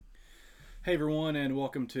Hey everyone, and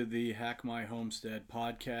welcome to the Hack My Homestead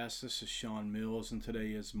podcast. This is Sean Mills, and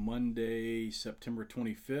today is Monday, September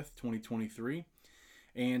 25th, 2023.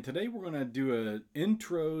 And today we're going to do an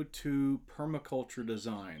intro to permaculture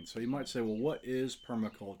design. So you might say, well, what is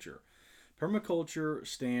permaculture? Permaculture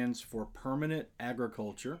stands for permanent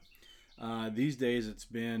agriculture. These days it's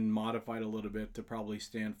been modified a little bit to probably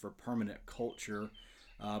stand for permanent culture,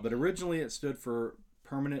 but originally it stood for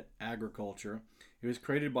permanent agriculture. It was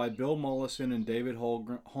created by Bill Mollison and David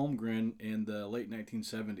Holmgren in the late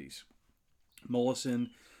 1970s.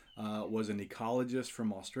 Mollison was an ecologist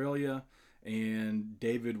from Australia, and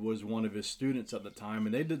David was one of his students at the time,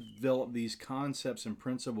 and they developed these concepts and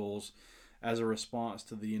principles as a response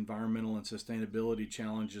to the environmental and sustainability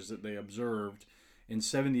challenges that they observed. In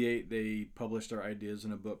 78, they published their ideas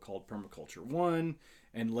in a book called Permaculture 1,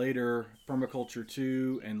 and later Permaculture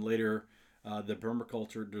 2, and later the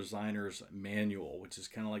Permaculture Designer's Manual, which is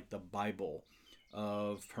kind of like the Bible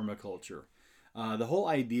of permaculture. The whole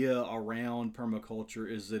idea around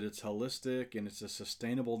permaculture is that it's holistic and it's a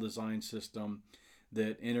sustainable design system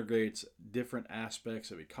that integrates different aspects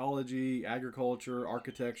of ecology, agriculture,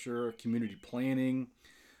 architecture, community planning,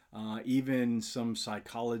 even some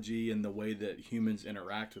psychology and the way that humans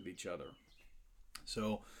interact with each other.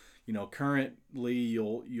 So, currently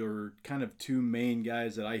your kind of two main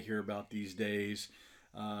guys that I hear about these days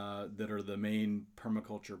that are the main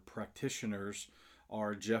permaculture practitioners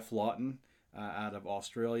are Jeff Lawton out of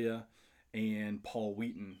Australia and Paul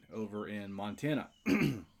Wheaton over in Montana.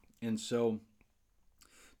 And so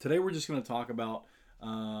today we're just going to talk about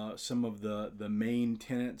some of the main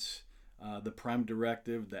tenets, the Prime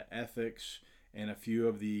Directive, the ethics, and a few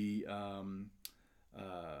of the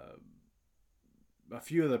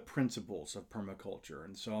principles of permaculture.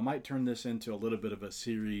 And so I might turn this into a little bit of a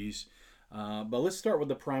series, but let's start with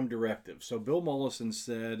the Prime Directive. So Bill Mollison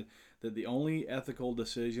said that the only ethical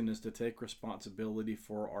decision is to take responsibility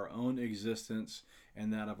for our own existence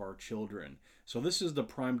and that of our children. So this is the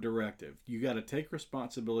Prime Directive. You got to take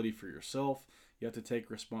responsibility for yourself. You have to take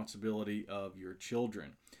responsibility of your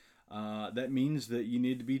children. That means that you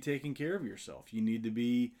need to be taking care of yourself. You need to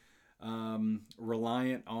be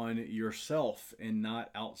reliant on yourself and not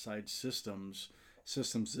outside systems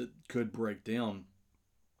that could break down.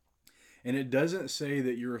 And it doesn't say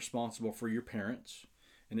that you're responsible for your parents,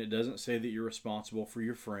 and it doesn't say that you're responsible for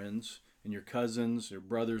your friends and your cousins, your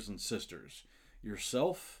brothers and sisters,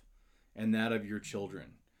 yourself and that of your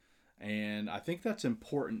children. And I think that's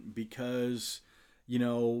important because,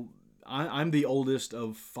 I'm the oldest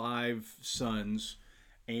of 5 sons,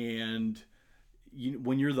 and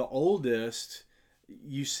when you're the oldest,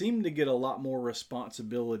 you seem to get a lot more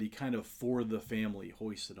responsibility kind of for the family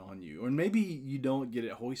hoisted on you. Or maybe you don't get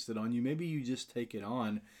it hoisted on you. Maybe you just take it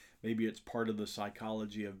on. Maybe it's part of the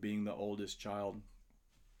psychology of being the oldest child.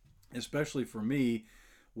 Especially for me,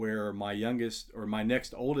 where my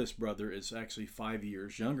next oldest brother is actually 5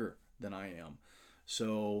 years younger than I am.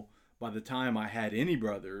 So by the time I had any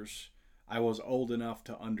brothers, I was old enough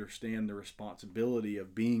to understand the responsibility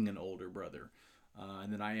of being an older brother.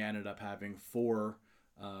 And then I ended up having 4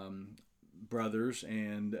 brothers,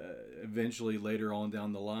 and eventually later on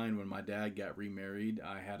down the line when my dad got remarried,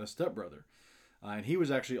 I had a stepbrother. And he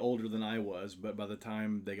was actually older than I was, but by the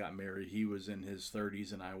time they got married, he was in his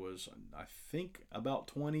 30s and I was, I think, about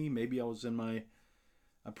 20.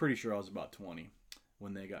 I'm pretty sure I was about 20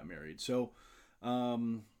 when they got married. So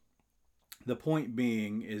the point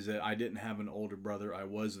being is that I didn't have an older brother. I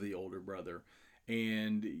was the older brother.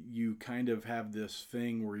 And you kind of have this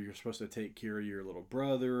thing where you're supposed to take care of your little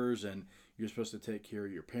brothers and you're supposed to take care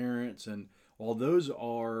of your parents. And while those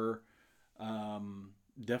are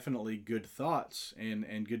definitely good thoughts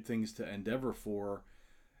and good things to endeavor for,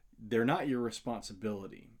 they're not your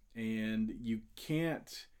responsibility. And you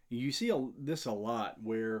see this a lot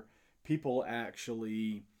where people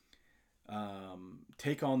actually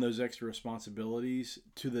take on those extra responsibilities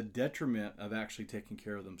to the detriment of actually taking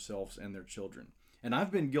care of themselves and their children. And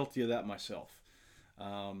I've been guilty of that myself.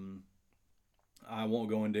 I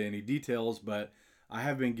won't go into any details, but I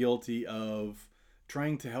have been guilty of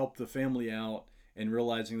trying to help the family out and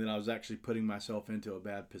realizing that I was actually putting myself into a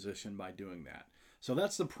bad position by doing that. So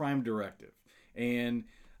that's the Prime Directive. And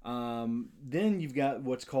then you've got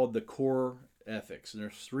what's called the core ethics. And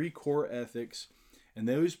there's 3 core ethics, and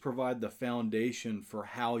those provide the foundation for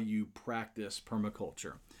how you practice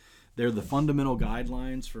permaculture. They're the fundamental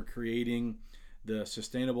guidelines for creating the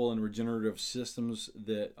sustainable and regenerative systems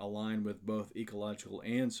that align with both ecological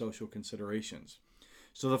and social considerations.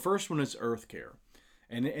 So the first one is earth care.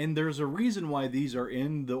 And there's a reason why these are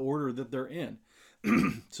in the order that they're in.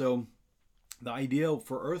 So The idea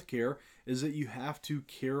for earth care is that you have to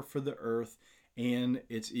care for the earth and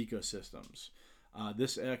its ecosystems.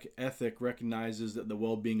 This ethic recognizes that the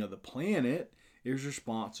well-being of the planet is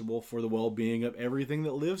responsible for the well-being of everything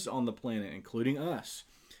that lives on the planet, including us.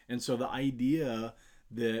 And so the idea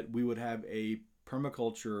that we would have a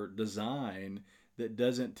permaculture design that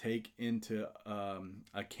doesn't take into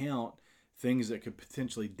account things that could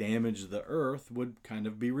potentially damage the earth would kind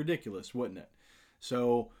of be ridiculous, wouldn't it?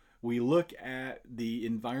 So we look at the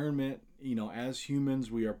environment, as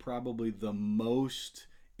humans, we are probably the most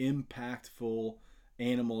impactful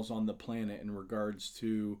animals on the planet in regards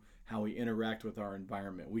to how we interact with our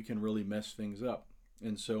environment. We can really mess things up.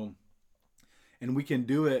 And we can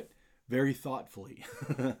do it very thoughtfully.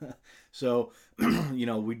 So,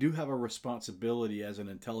 we do have a responsibility as an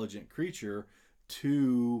intelligent creature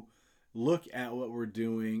to look at what we're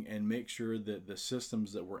doing and make sure that the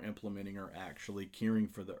systems that we're implementing are actually caring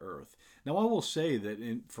for the earth. Now, I will say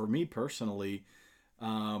that for me personally,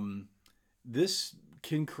 this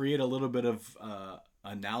can create a little bit of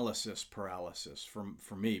analysis paralysis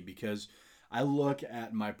for me, because I look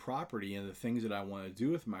at my property and the things that I want to do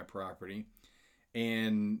with my property,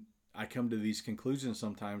 and I come to these conclusions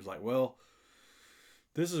sometimes like, well,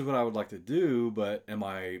 this is what I would like to do, but am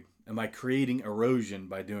I creating erosion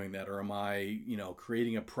by doing that, or am I,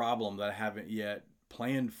 creating a problem that I haven't yet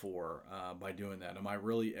planned for by doing that? Am I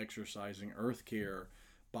really exercising earth care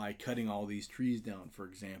by cutting all these trees down, for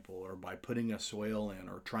example, or by putting a swale in,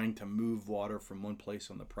 or trying to move water from one place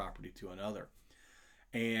on the property to another?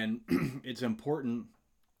 And it's important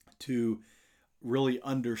to really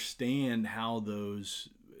understand how those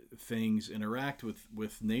things interact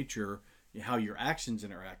with nature, how your actions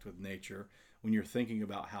interact with nature when you're thinking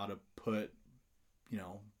about how to put,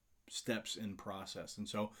 steps in process. And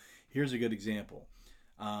so here's a good example.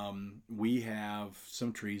 We have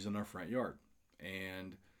some trees in our front yard,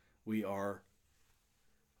 and we are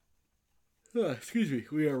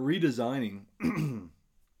redesigning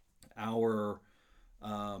our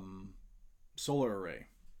solar array.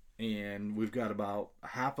 And we've got about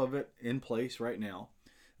half of it in place right now,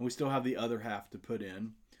 and we still have the other half to put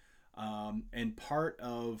in. And part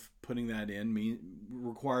of putting that in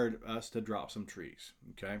required us to drop some trees,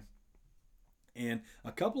 okay? And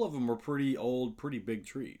a couple of them were pretty old, pretty big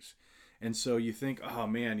trees. And so you think, oh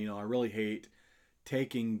man, I really hate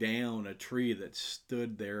taking down a tree that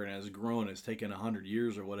stood there and has grown. It's taken 100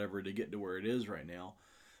 years or whatever to get to where it is right now.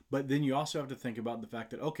 But then you also have to think about the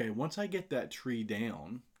fact that, okay, once I get that tree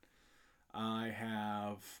down, I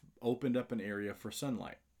have opened up an area for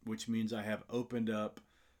sunlight, which means I have opened up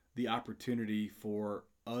the opportunity for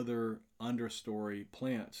other understory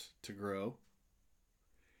plants to grow.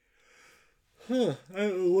 I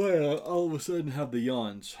don't know why I all of a sudden have the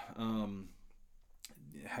yawns.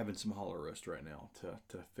 Having some hollow roast right now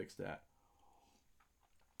to fix that.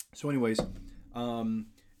 So anyways,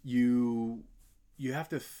 you have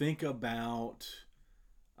to think about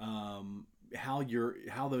how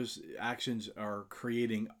those actions are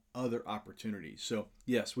creating other opportunities. So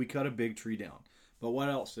yes, we cut a big tree down, but what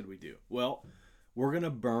else did we do? Well, we're going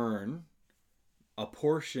to burn a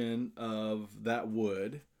portion of that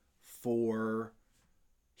wood for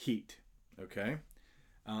heat, okay?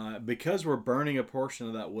 Because we're burning a portion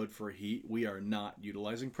of that wood for heat, we are not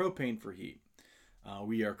utilizing propane for heat.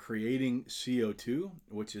 We are creating CO2,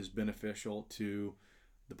 which is beneficial to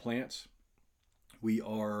the plants. We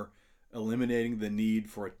are eliminating the need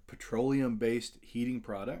for a petroleum-based heating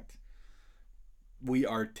product. We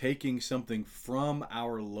are taking something from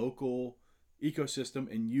our local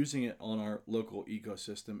ecosystem and using it on our local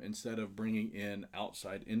ecosystem instead of bringing in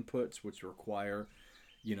outside inputs, which require,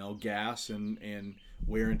 gas and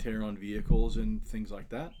wear and tear on vehicles and things like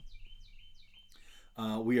that.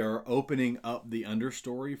 We are opening up the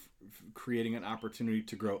understory, creating an opportunity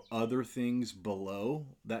to grow other things below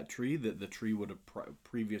that tree that the tree would have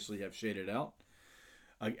previously have shaded out.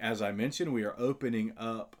 As I mentioned, we are opening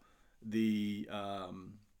up the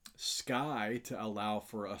sky to allow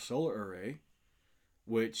for a solar array,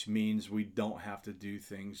 which means we don't have to do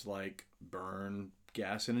things like burn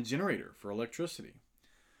gas in a generator for electricity.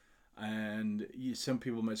 And some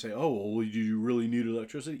people might say, oh, well, do you really need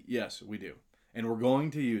electricity? Yes, we do. And we're going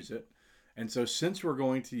to use it. And so since we're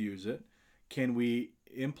going to use it, can we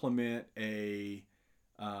implement a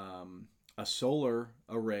solar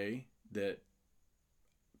array that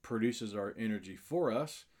produces our energy for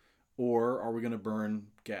us, or are we going to burn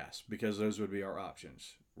gas? Because those would be our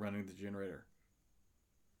options, running the generator.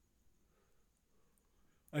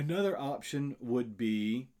 Another option would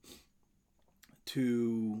be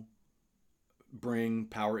to bring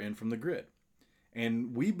power in from the grid.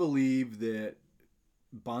 And we believe that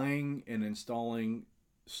buying and installing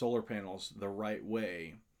solar panels the right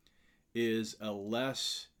way is a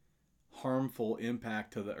less harmful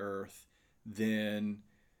impact to the earth than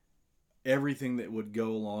everything that would go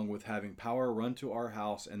along with having power run to our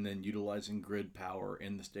house and then utilizing grid power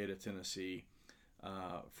in the state of Tennessee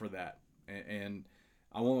for that. And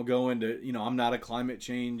I won't go into, I'm not a climate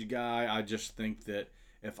change guy. I just think that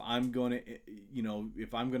if I'm going to,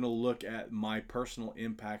 if I'm going to look at my personal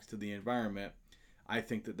impacts to the environment, I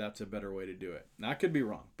think that that's a better way to do it. Now, I could be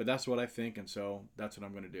wrong, but that's what I think, and so that's what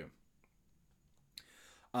I'm going to do.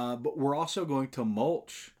 But we're also going to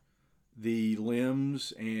mulch the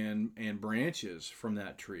limbs and branches from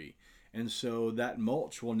that tree. And so that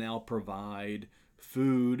mulch will now provide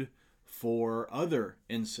food for other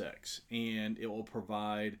insects, and it will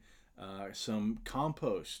provide some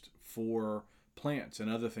compost for plants and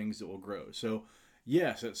other things that will grow. So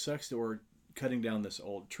yes, it sucks that we're cutting down this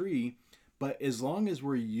old tree, but as long as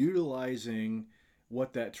we're utilizing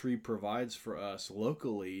what that tree provides for us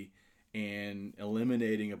locally and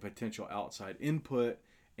eliminating a potential outside input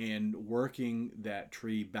and working that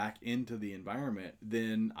tree back into the environment,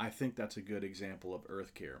 then I think that's a good example of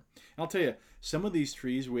earth care. And I'll tell you, some of these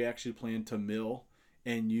trees we actually plan to mill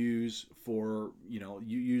and use for, you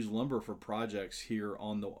use lumber for projects here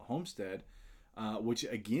on the homestead, which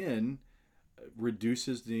again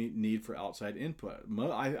reduces the need for outside input.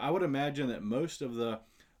 I would imagine that most of the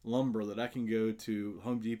lumber that I can go to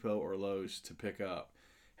Home Depot or Lowe's to pick up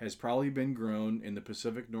has probably been grown in the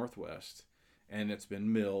Pacific Northwest, and it's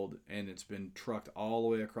been milled and it's been trucked all the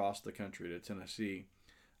way across the country to Tennessee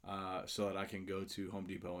so that I can go to Home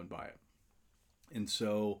Depot and buy it. And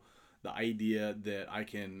so the idea that I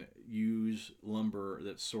can use lumber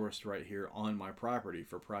that's sourced right here on my property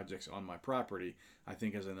for projects on my property, I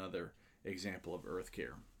think is another example of earth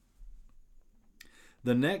care.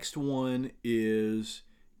 The next one is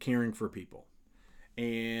caring for people.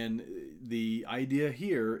 And the idea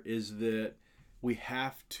here is that we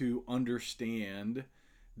have to understand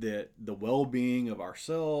that the well-being of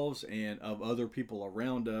ourselves and of other people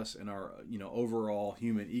around us and our overall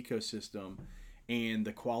human ecosystem and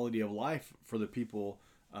the quality of life for the people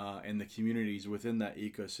and the communities within that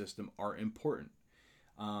ecosystem are important.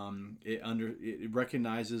 It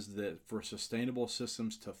recognizes that for sustainable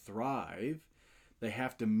systems to thrive, they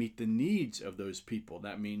have to meet the needs of those people.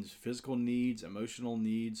 That means physical needs, emotional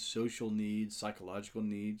needs, social needs, psychological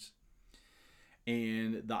needs.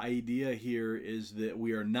 And the idea here is that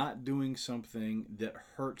we are not doing something that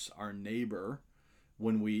hurts our neighbor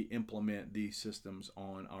when we implement these systems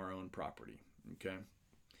on our own property. Okay.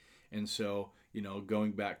 And so,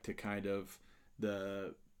 going back to kind of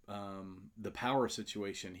the power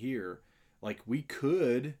situation here, like we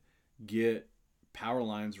could get power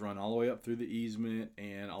lines run all the way up through the easement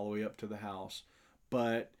and all the way up to the house,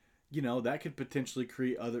 but that could potentially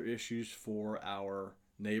create other issues for our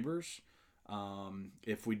neighbors.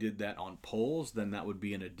 If we did that on poles, then that would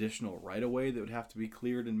be an additional right-of-way that would have to be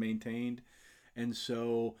cleared and maintained. And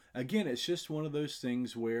so again, it's just one of those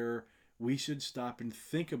things where we should stop and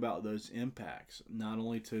think about those impacts, not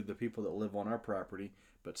only to the people that live on our property,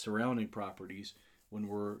 but surrounding properties when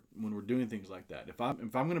we're doing things like that. If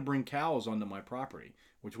I'm going to bring cows onto my property,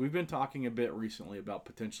 which we've been talking a bit recently about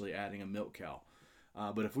potentially adding a milk cow,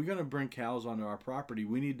 but if we're going to bring cows onto our property,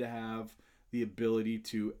 we need to have the ability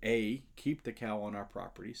to A, keep the cow on our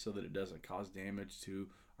property so that it doesn't cause damage to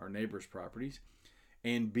our neighbors' properties,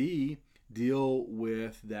 and B, deal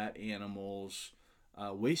with that animal's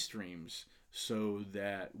waste streams so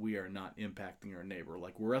that we are not impacting our neighbor.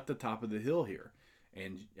 Like, we're at the top of the hill here,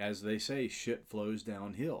 and as they say, shit flows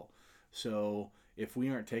downhill. So if we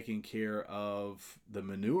aren't taking care of the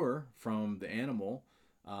manure from the animal,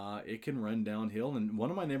 it can run downhill. And one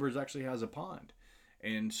of my neighbors actually has a pond.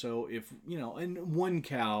 And so if, and one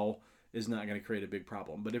cow is not going to create a big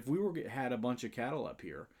problem. But if we had a bunch of cattle up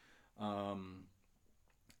here,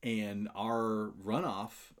 and our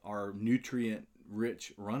runoff, our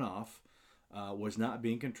nutrient-rich runoff, was not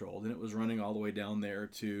being controlled, and it was running all the way down there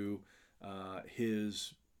to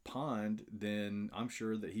his pond, then I'm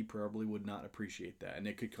sure that he probably would not appreciate that, and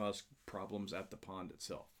it could cause problems at the pond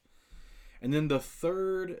itself. And then the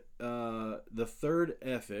third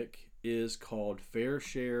ethic is called fair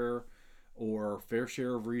share, or fair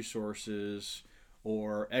share of resources,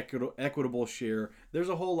 or equitable share. There's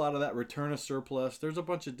a whole lot of that. Return a surplus. There's a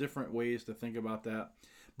bunch of different ways to think about that.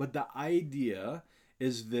 But the idea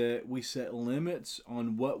is that we set limits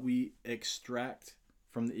on what we extract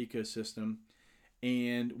from the ecosystem,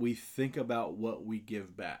 and we think about what we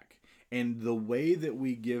give back. And the way that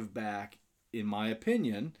we give back, in my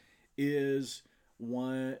opinion, is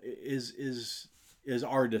one is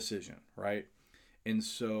our decision, right? And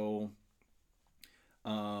so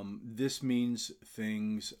this means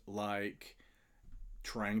things like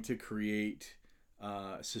trying to create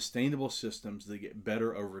sustainable systems that get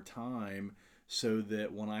better over time, so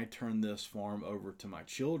that when I turn this farm over to my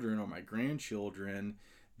children or my grandchildren,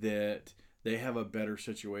 that they have a better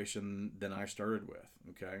situation than I started with.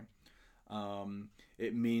 Okay.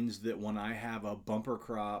 It means that when I have a bumper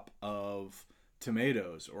crop of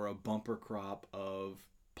tomatoes or a bumper crop of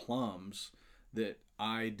plums, that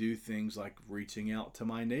I do things like reaching out to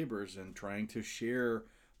my neighbors and trying to share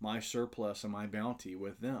my surplus and my bounty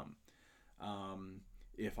with them.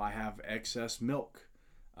 If I have excess milk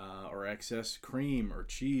or excess cream or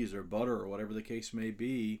cheese or butter or whatever the case may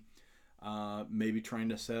be, maybe trying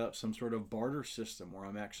to set up some sort of barter system where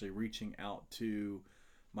I'm actually reaching out to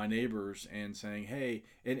my neighbors and saying, hey,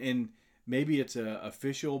 and maybe it's a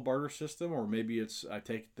official barter system, or maybe it's I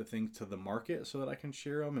take the things to the market so that I can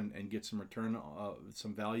share them and get some return,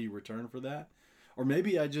 some value return for that. Or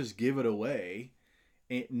maybe I just give it away,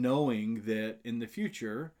 knowing that in the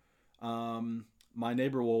future, my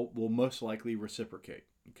neighbor will most likely reciprocate.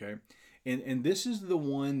 Okay. And this is the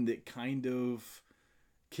one that kind of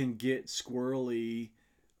can get squirrely,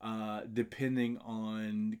 depending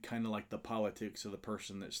on kind of like the politics of the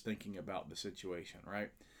person that's thinking about the situation,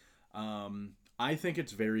 right? I think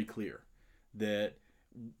it's very clear that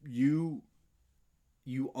you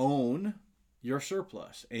own your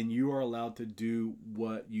surplus and you are allowed to do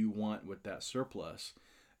what you want with that surplus.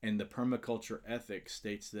 And the permaculture ethic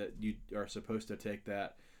states that you are supposed to take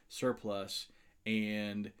that surplus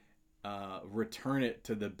and return it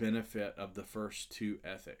to the benefit of the first two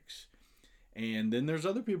ethics. And then there's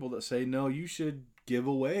other people that say, no, you should give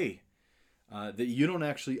away, that you don't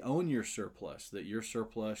actually own your surplus, that your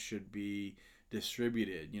surplus should be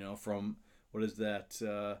distributed, from, what is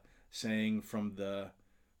that saying, from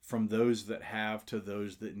those that have to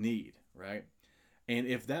those that need, right? And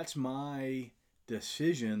if that's my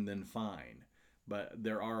decision, then fine. But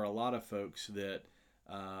there are a lot of folks that,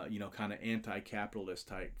 kind of anti-capitalist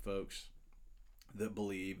type folks that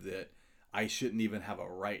believe that I shouldn't even have a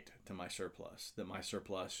right to my surplus, that my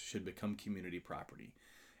surplus should become community property.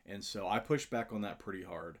 And so I push back on that pretty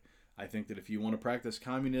hard. I think that if you want to practice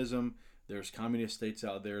communism, there's communist states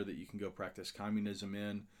out there that you can go practice communism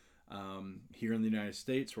in. Here in the United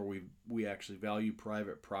States, where we actually value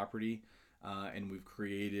private property, and we've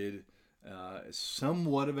created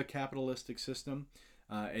somewhat of a capitalistic system,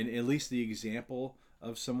 and at least the example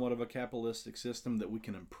of somewhat of a capitalistic system that we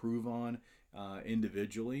can improve on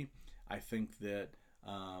individually. I think that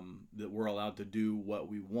that we're allowed to do what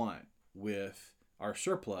we want with our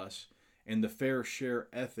surplus, and the fair share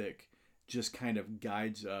ethic just kind of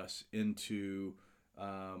guides us into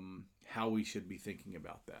how we should be thinking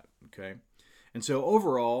about that. Okay, and so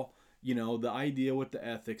overall, the idea with the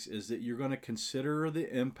ethics is that you're going to consider the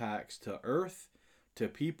impacts to Earth, to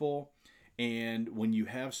people, and when you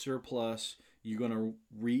have surplus, you're going to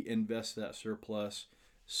reinvest that surplus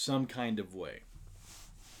some kind of way.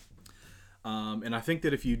 And I think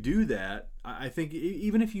that if you do that, I think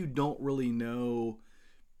even if you don't really know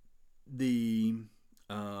the,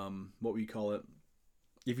 what we call it,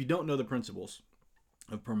 if you don't know the principles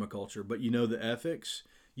of permaculture, but you know the ethics,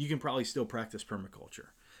 you can probably still practice permaculture.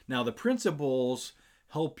 Now, the principles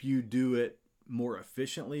help you do it more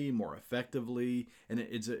efficiently, more effectively, and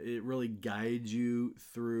it really guides you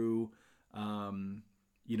through,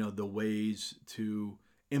 the ways to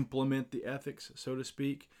implement the ethics, so to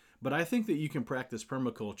speak. But I think that you can practice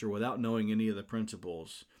permaculture without knowing any of the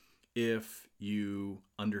principles if you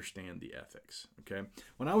understand the ethics. Okay.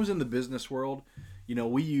 When I was in the business world,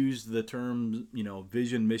 we used the term,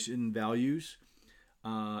 vision, mission, values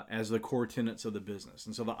as the core tenets of the business.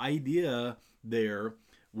 And so the idea there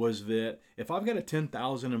was that if I've got a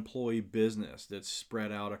 10,000 employee business that's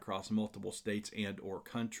spread out across multiple states and or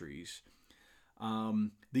countries,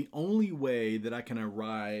 the only way that I can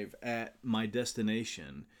arrive at my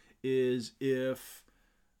destination is if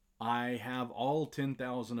I have all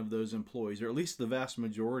 10,000 of those employees, or at least the vast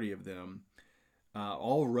majority of them,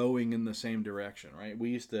 all rowing in the same direction, right?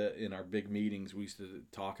 We used to, in our big meetings, we used to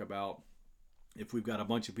talk about if we've got a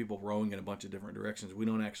bunch of people rowing in a bunch of different directions, we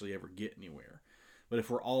don't actually ever get anywhere. But if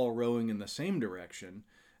we're all rowing in the same direction,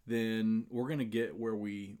 then we're going to get where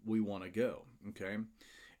we want to go, okay?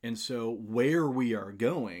 And so where we are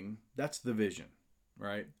going, that's the vision,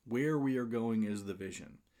 right? Where we are going is the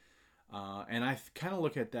vision. And I kind of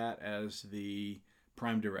look at that as the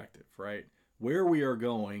Prime Directive, right? Where we are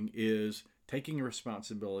going is taking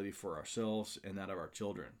responsibility for ourselves and that of our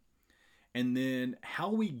children. And then how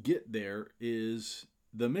we get there is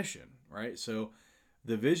the mission, right? So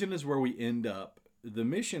the vision is where we end up. The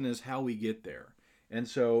mission is how we get there. And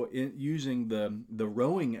so, using the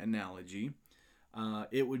rowing analogy,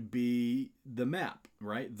 it would be the map,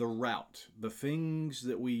 right? The route, the things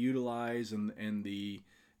that we utilize, and the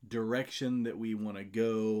direction that we want to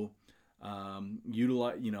go.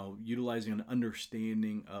 Utilizing an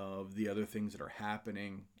understanding of the other things that are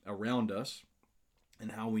happening around us,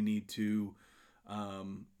 and how we need to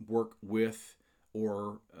work with,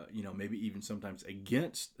 or maybe even sometimes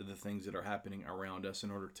against the things that are happening around us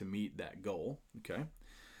in order to meet that goal. Okay,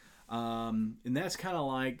 and that's kind of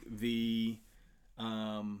like the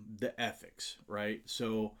ethics, right?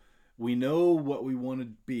 So we know what we want to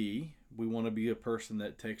be. We want to be a person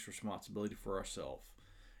that takes responsibility for ourselves,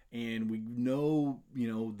 and we know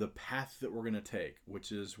the path that we're going to take,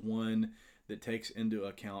 which is one that takes into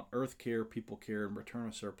account earth care, people care, and return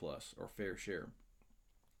a surplus or fair share.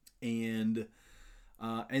 And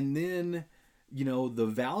then the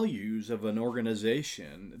values of an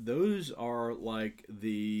organization, those are like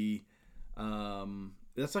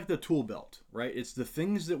that's like the tool belt, right? It's the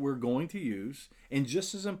things that we're going to use, and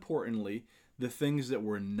just as importantly, the things that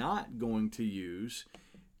we're not going to use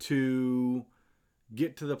to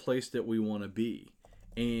get to the place that we want to be.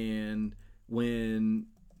 And when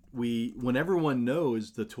everyone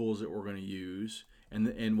knows the tools that we're going to use,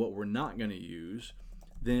 and what we're not going to use,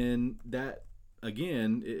 then that,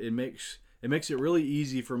 again, it makes it really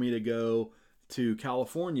easy for me to go to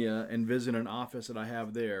California and visit an office that I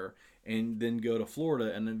have there, and then go to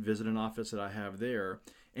Florida and then visit an office that I have there,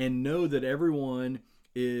 and know that everyone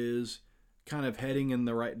is kind of heading in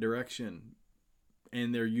the right direction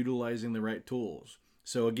and they're utilizing the right tools.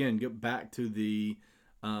 So again, get back to the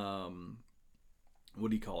back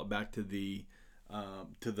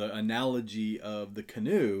to the analogy of the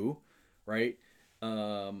canoe, right?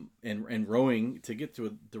 And rowing to get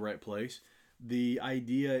to the right place. The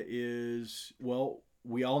idea is, well,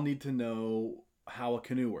 we all need to know how a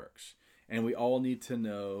canoe works, and we all need to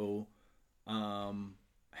know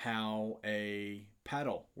how a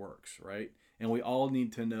paddle works, right? And we all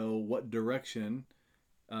need to know what direction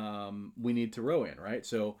we need to row in, right?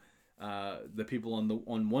 So the people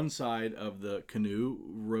on one side of the canoe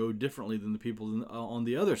row differently than the people on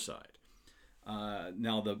the other side.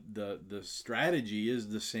 Now the strategy is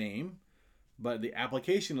the same, but the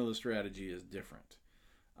application of the strategy is different.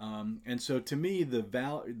 And so to me,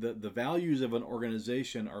 the values of an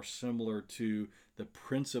organization are similar to the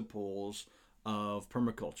principles of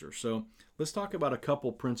permaculture. So let's talk about a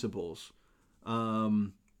couple principles.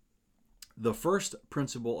 The first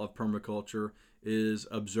principle of permaculture is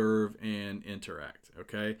observe and interact.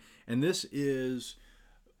 Okay, and this is,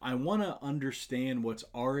 I want to understand what's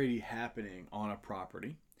already happening on a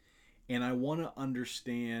property, and I want to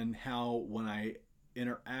understand how, when I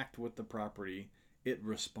interact with the property, it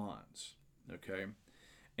responds. Okay,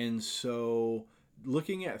 and so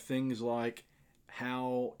looking at things like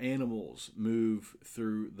how animals move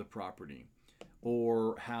through the property,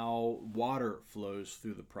 or how water flows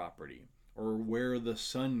through the property, or where the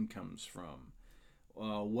sun comes from,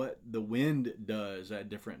 what the wind does at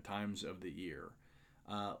different times of the year,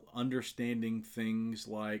 understanding things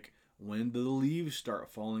like when the leaves start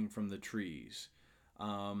falling from the trees,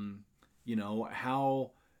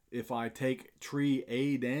 how, if I take tree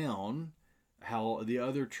A down, how the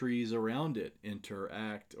other trees around it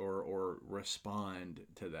interact or respond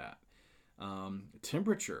to that.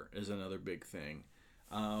 Temperature is another big thing.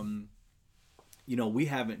 We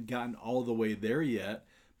haven't gotten all the way there yet,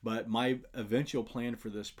 but my eventual plan for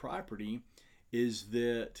this property is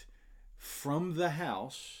that from the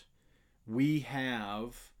house, we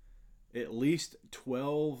have at least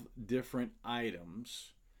 12 different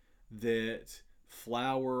items that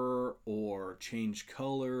flower or change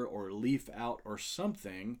color or leaf out or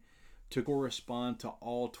something to correspond to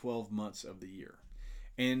all 12 months of the year.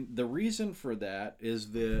 And the reason for that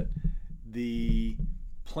is that the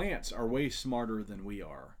plants are way smarter than we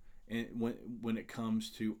are, and when it comes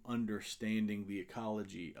to understanding the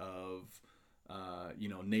ecology of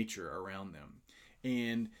nature around them.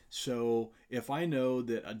 And so if I know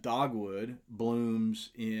that a dogwood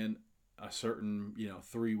blooms in a certain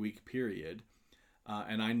 3-week period,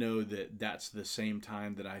 and I know that that's the same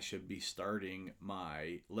time that I should be starting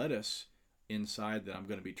my lettuce inside, that I'm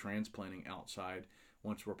going to be transplanting outside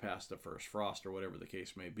once we're past the first frost or whatever the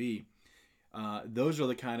case may be. Those are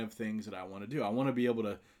the kind of things that I want to do. I want to be able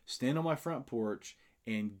to stand on my front porch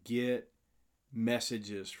and get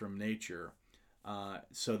messages from nature,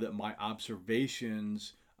 so that my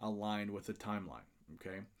observations align with the timeline.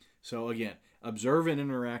 Okay, So again, observe and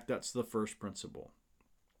interact. That's the first principle.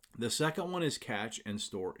 The second one is catch and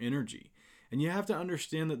store energy. And you have to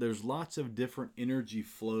understand that there's lots of different energy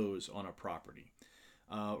flows on a property.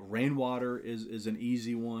 Rainwater is an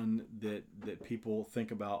easy one that people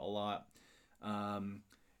think about a lot.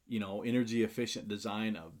 Energy efficient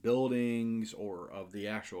design of buildings or of the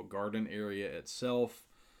actual garden area itself.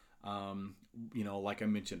 Like I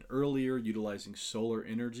mentioned earlier, utilizing solar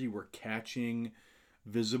energy, we're catching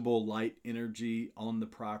visible light energy on the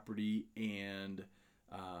property and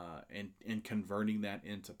converting that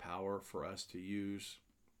into power for us to use.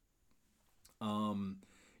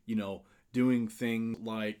 Doing things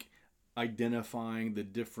like identifying the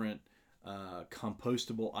different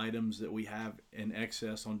compostable items that we have in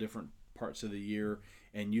excess on different parts of the year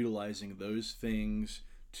and utilizing those things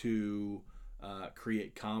to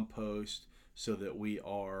create compost so that we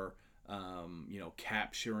are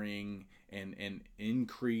capturing and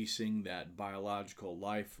increasing that biological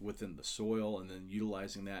life within the soil and then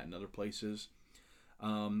utilizing that in other places.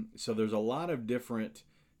 So there's a lot of different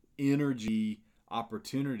energy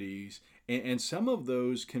opportunities, and some of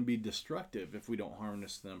those can be destructive if we don't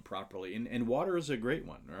harness them properly. And water is a great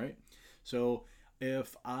one, right? So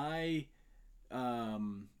if I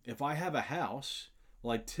have a house,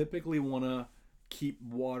 well, I typically want to keep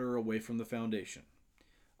water away from the foundation.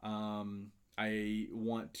 I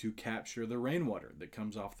want to capture the rainwater that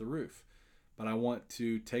comes off the roof, but I want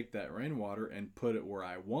to take that rainwater and put it where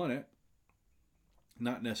I want it,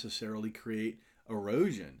 not necessarily create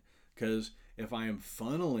erosion. Because if I am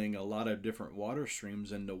funneling a lot of different water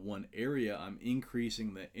streams into one area, I'm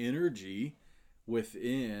increasing the energy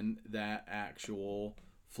within that actual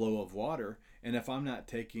flow of water. And if I'm not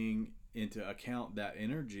taking into account that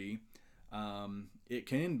energy, it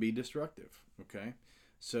can be destructive. Okay.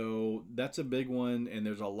 So that's a big one. And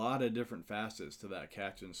there's a lot of different facets to that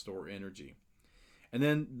catch and store energy. And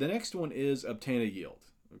then the next one is obtain a yield.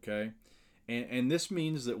 Okay. And this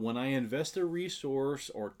means that when I invest a resource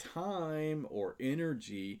or time or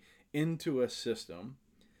energy into a system,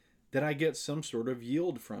 that I get some sort of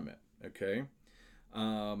yield from it. Okay.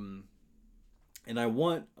 And I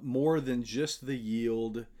want more than just the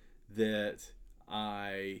yield that's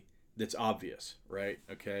obvious, right?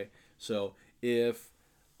 Okay. So if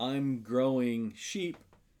I'm growing sheep,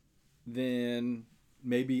 then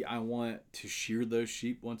maybe I want to shear those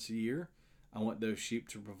sheep once a year. I want those sheep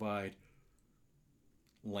to provide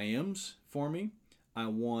lambs for me. I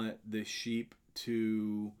want the sheep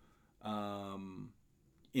to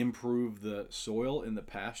improve the soil in the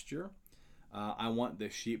pasture. I want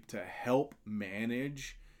the sheep to help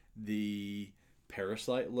manage the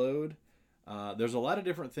parasite load. There's a lot of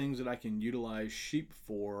different things that I can utilize sheep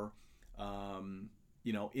for,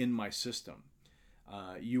 in my system.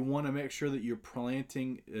 You want to make sure that you're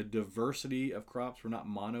planting a diversity of crops. We're not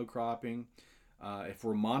monocropping. If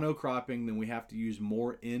we're monocropping, then we have to use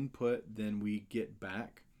more input than we get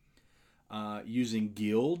back. Using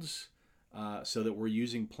guilds, so that we're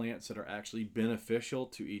using plants that are actually beneficial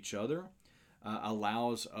to each other,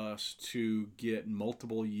 allows us to get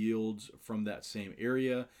multiple yields from that same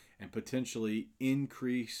area and potentially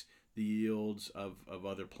increase the yields of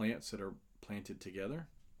other plants that are planted together.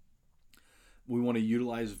 We want to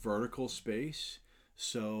utilize vertical space,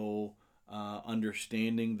 so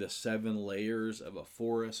understanding the 7 layers of a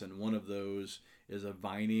forest, and one of those is a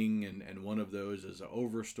vining, and one of those is an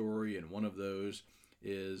overstory, and one of those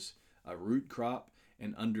is a root crop,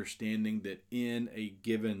 and understanding that in a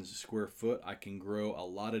given square foot I can grow a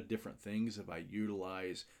lot of different things if I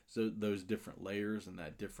utilize those different layers and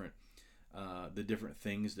that different the different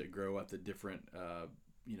things that grow at the different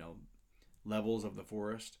levels of the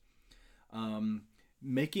forest.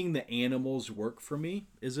 Making the animals work for me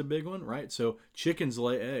is a big one, right? So chickens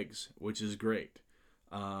lay eggs, which is great.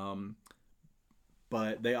 But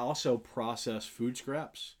they also process food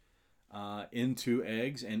scraps into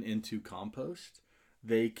eggs and into compost.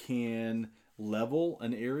 They can level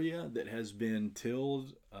an area that has been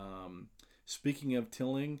tilled. Speaking of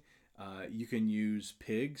tilling, you can use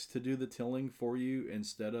pigs to do the tilling for you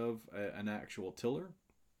instead of an actual tiller.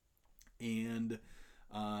 And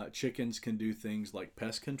chickens can do things like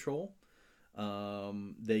pest control.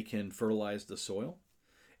 They can fertilize the soil.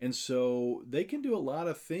 And so they can do a lot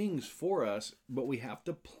of things for us, but we have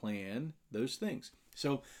to plan those things.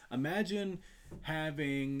 So imagine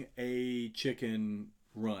having a chicken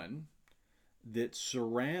run that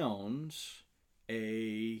surrounds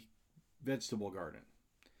a vegetable garden.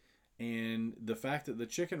 And the fact that the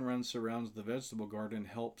chicken run surrounds the vegetable garden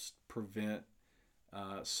helps prevent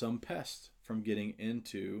some pests from getting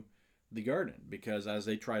into the garden, because as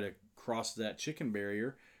they try to cross that chicken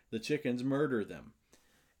barrier, the chickens murder them,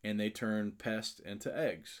 and they turn pests into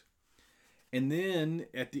eggs. And then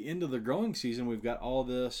at the end of the growing season, we've got all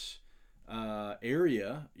this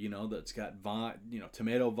area, that's got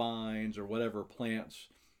tomato vines or whatever plants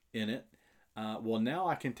in it. Well, now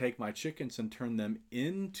I can take my chickens and turn them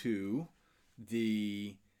into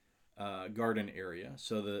the garden area.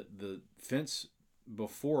 So the fence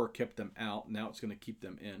before kept them out. Now it's going to keep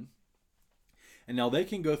them in. And now they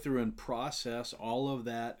can go through and process all of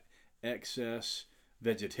that excess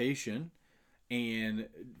vegetation and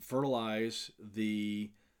fertilize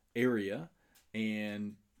the area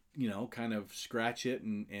and, kind of scratch it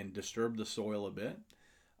and disturb the soil a bit.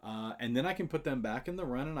 And then I can put them back in the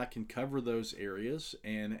run and I can cover those areas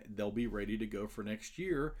and they'll be ready to go for next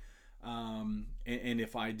year. And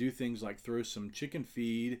if I do things like throw some chicken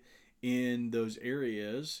feed in those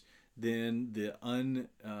areas, then the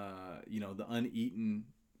uneaten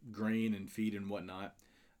grain and feed and whatnot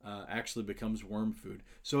actually becomes worm food.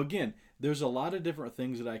 So again, there's a lot of different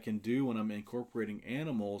things that I can do when I'm incorporating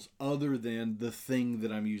animals other than the thing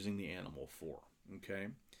that I'm using the animal for. Okay.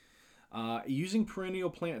 Using perennial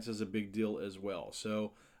plants is a big deal as well.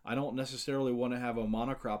 So I don't necessarily want to have a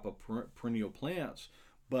monocrop of perennial plants,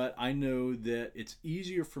 but I know that it's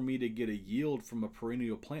easier for me to get a yield from a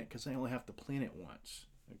perennial plant because I only have to plant it once.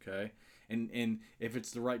 Okay, and if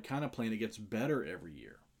it's the right kind of plant, it gets better every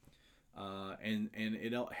year, and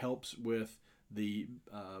it helps with the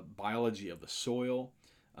biology of the soil.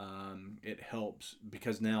 It helps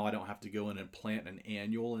because now I don't have to go in and plant an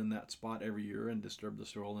annual in that spot every year and disturb the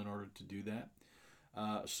soil in order to do that.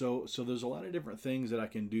 So there's a lot of different things that I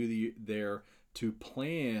can do there to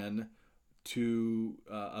plan to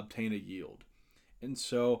obtain a yield. And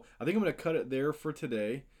so I think I'm going to cut it there for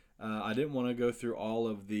today. I didn't want to go through all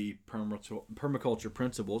of the permaculture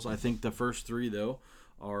principles. I think the first three, though,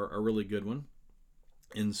 are a really good one.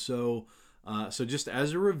 And so just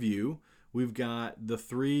as a review, we've got the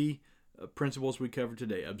three principles we covered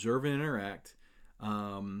today: observe and interact,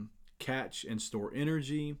 catch and store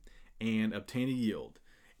energy, and obtain a yield.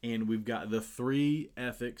 And we've got the three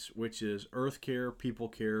ethics, which is earth care, people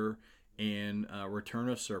care, and return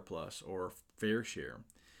of surplus or fair share.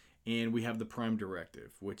 And we have the Prime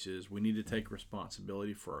Directive, which is we need to take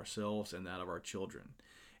responsibility for ourselves and that of our children.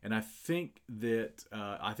 And I think that's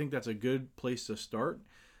a good place to start.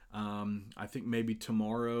 I think maybe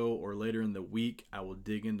tomorrow or later in the week, I will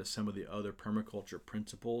dig into some of the other permaculture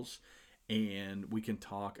principles, and we can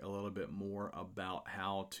talk a little bit more about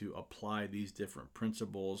how to apply these different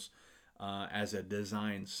principles as a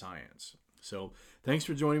design science. So thanks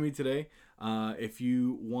for joining me today. If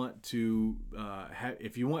you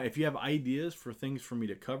have ideas for things for me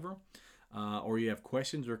to cover, or you have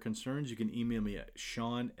questions or concerns, you can email me at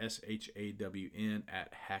Shawn, SHAWN,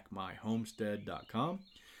 @hackmyhomestead.com.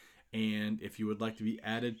 And if you would like to be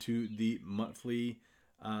added to the monthly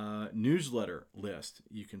newsletter list,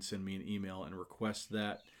 you can send me an email and request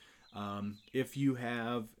that. If you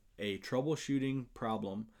have a troubleshooting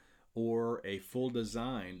problem or a full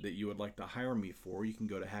design that you would like to hire me for, you can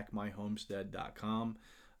go to hackmyhomestead.com.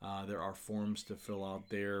 There are forms to fill out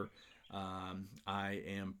there. I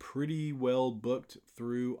am pretty well booked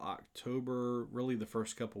through October, really the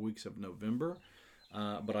first couple weeks of November,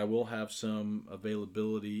 but I will have some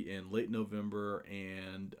availability in late November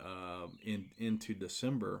and into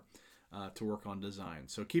December to work on design.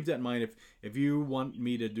 So keep that in mind. If you want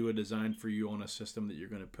me to do a design for you on a system that you're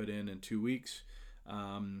going to put in 2 weeks,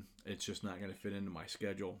 it's just not going to fit into my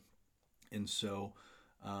schedule. And so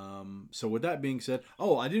with that being said,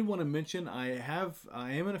 I did want to mention I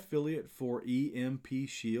am an affiliate for EMP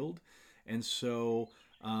Shield. And so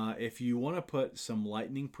if you want to put some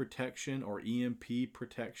lightning protection or EMP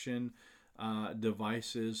protection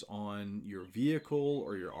devices on your vehicle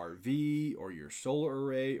or your RV or your solar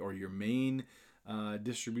array or your main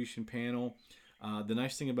distribution panel, the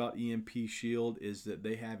nice thing about EMP Shield is that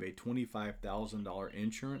they have a $25,000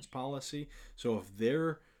 insurance policy. So if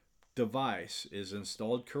their device is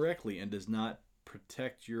installed correctly and does not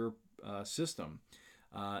protect your system,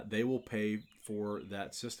 they will pay for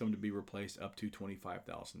that system to be replaced up to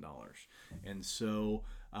 $25,000. And so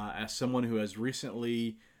as someone who has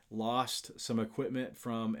recently lost some equipment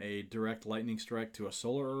from a direct lightning strike to a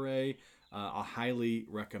solar array, I highly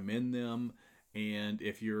recommend them. And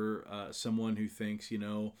if you're someone who thinks,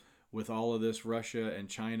 with all of this Russia and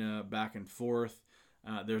China back and forth,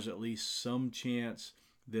 there's at least some chance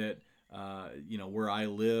that, where I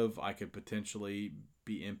live, I could potentially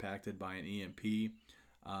be impacted by an EMP,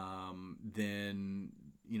 then,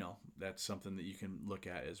 that's something that you can look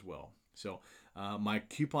at as well. So my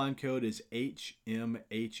coupon code is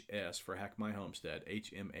HMHS for Hack My Homestead,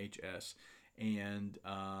 HMHS. And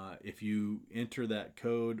if you enter that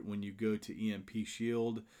code when you go to EMP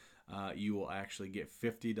Shield, you will actually get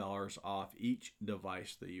 $50 off each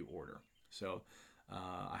device that you order. So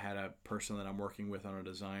I had a person that I'm working with on a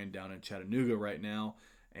design down in Chattanooga right now,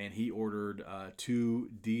 and he ordered 2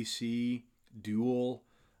 DC dual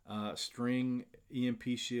string EMP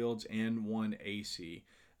shields and 1 AC.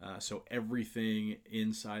 So everything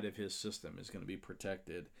inside of his system is going to be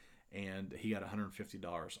protected, and he got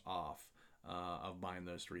 $150 off of buying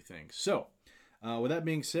those 3 things. So with that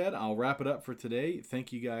being said, I'll wrap it up for today.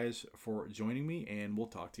 Thank you guys for joining me, and we'll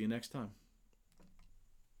talk to you next time.